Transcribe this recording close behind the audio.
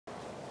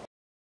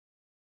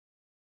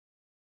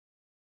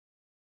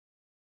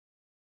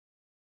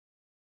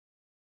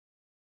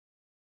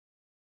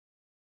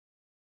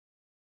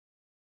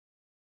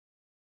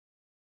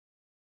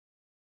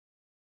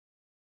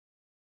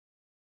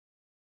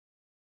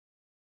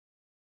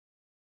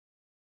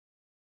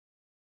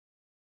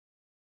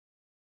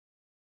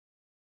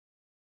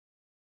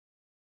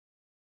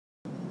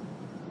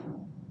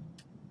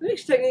The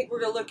next technique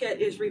we're going to look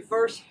at is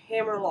reverse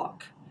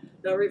hammerlock.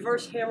 Now,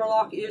 reverse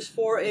hammerlock is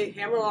for a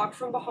hammerlock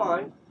from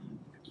behind.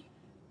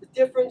 The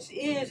difference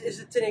is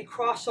it's in a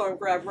cross arm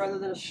grab rather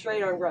than a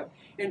straight arm grab.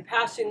 In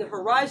passing the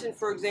horizon,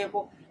 for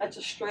example, that's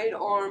a straight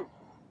arm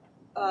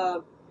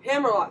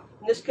hammerlock.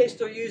 In this case,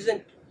 they're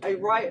using a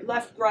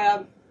left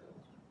grab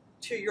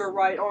to your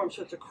right arm,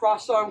 so it's a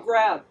cross arm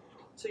grab.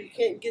 So you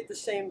can't get the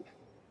same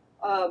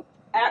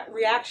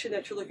reaction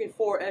that you're looking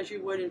for as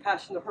you would in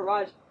passing the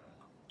horizon.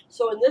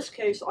 So in this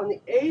case, on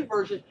the A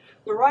version,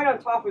 they're right on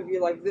top of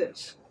you like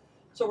this.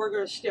 So we're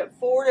going to step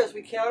forward as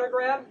we counter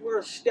grab. We're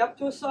going to step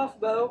to a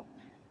soft bow.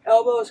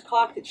 Elbow is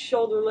cocked at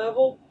shoulder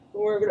level.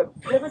 And we're going to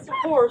pivot the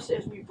horse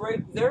as we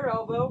break their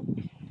elbow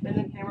and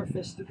then hammer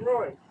fist the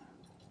groin.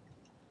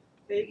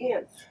 Okay,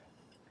 again,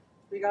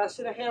 we got us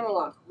in a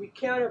hammerlock. We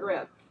counter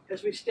grab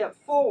as we step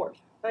forward.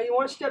 Now you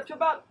want to step to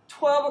about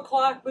 12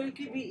 o'clock, but it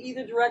could be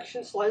either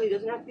direction slightly. It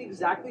doesn't have to be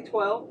exactly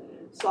 12.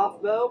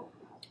 Soft bow.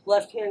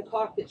 Left hand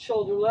cocked at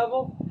shoulder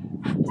level.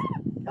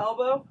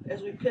 Elbow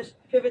as we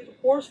pivot the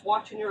horse,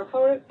 watching your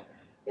opponent,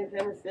 and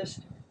hammer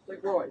fist the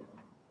groin.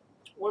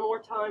 One more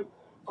time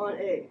on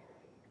A.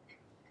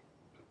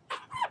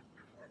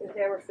 And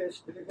hammer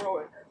fist the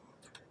groin.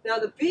 Now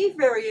the B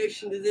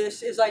variation to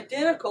this is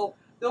identical.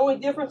 The only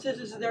difference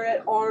is they're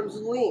at arm's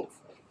length.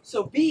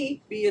 So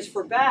B is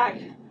for back.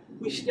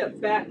 We step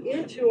back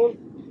into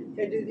them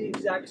and do the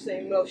exact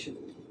same motion.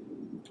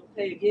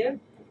 Okay, again.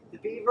 The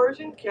B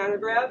version, counter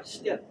grab,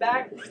 step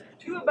back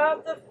to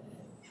about the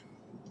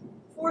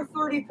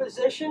 430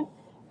 position,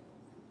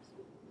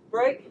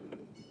 break,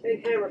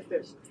 and hammer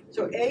fist.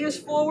 So A is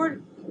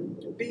forward,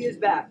 B is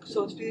back.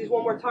 So let's do these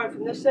one more time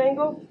from this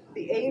angle.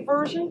 The A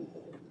version,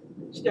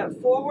 step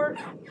forward,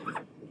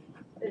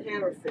 and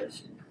hammer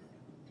fist.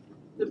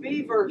 The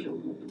B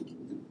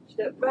version,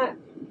 step back,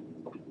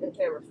 and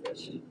hammer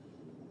fist.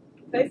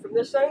 Okay, from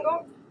this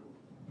angle.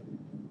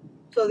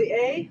 So the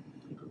A,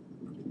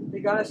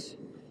 they got us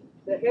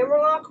the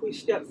hammerlock. We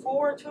step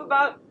forward to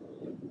about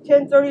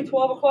 10:30,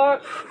 12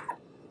 o'clock.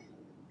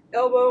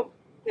 Elbow,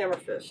 hammer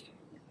fist.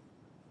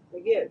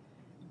 Again.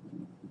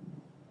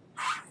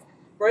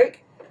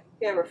 Break,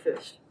 hammer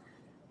fist.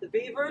 The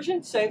B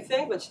version, same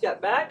thing, but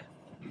step back.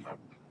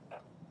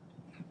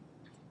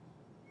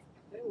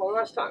 Okay, one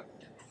last time.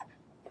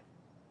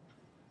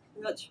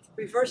 And that's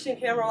reversing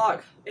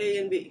hammerlock A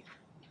and B.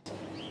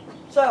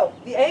 So,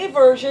 the A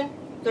version,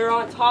 they're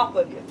on top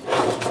of you.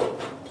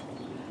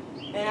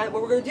 And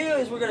what we're going to do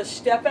is we're going to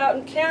step out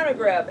and counter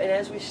grab. And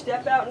as we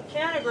step out and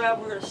counter grab,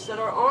 we're going to set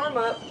our arm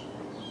up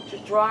to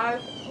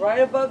drive right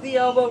above the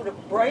elbow to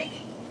break,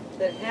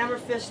 then hammer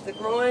fist the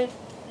groin,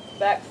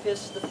 back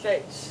fist the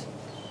face.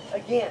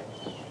 Again,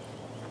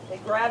 they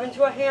grab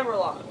into a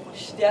hammerlock. We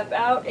step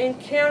out and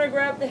counter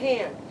grab the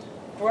hand.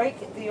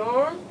 Break the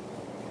arm,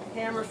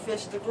 hammer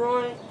fist the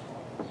groin,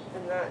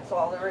 and that's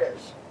all there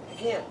is.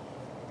 Again,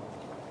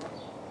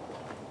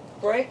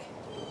 break,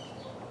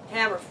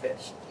 hammer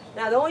fist.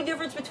 Now the only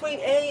difference between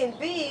A and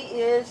B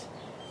is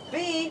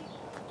B,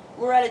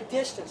 we're at a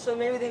distance. So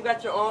maybe they've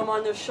got their arm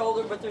on their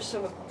shoulder, but there's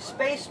some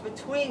space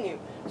between you.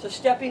 So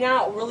stepping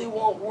out really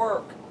won't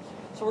work.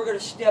 So we're going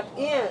to step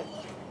in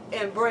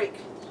and break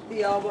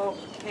the elbow,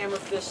 hammer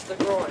fist the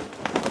groin.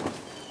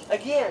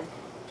 Again,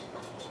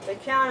 they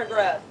counter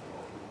grab.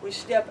 We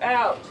step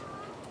out.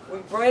 We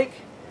break.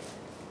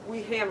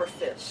 We hammer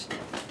fist.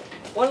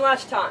 One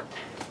last time.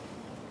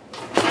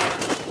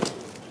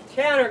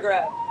 Counter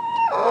grab.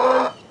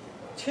 1,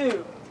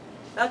 2.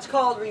 That's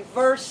called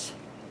reverse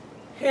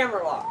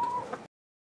hammerlock.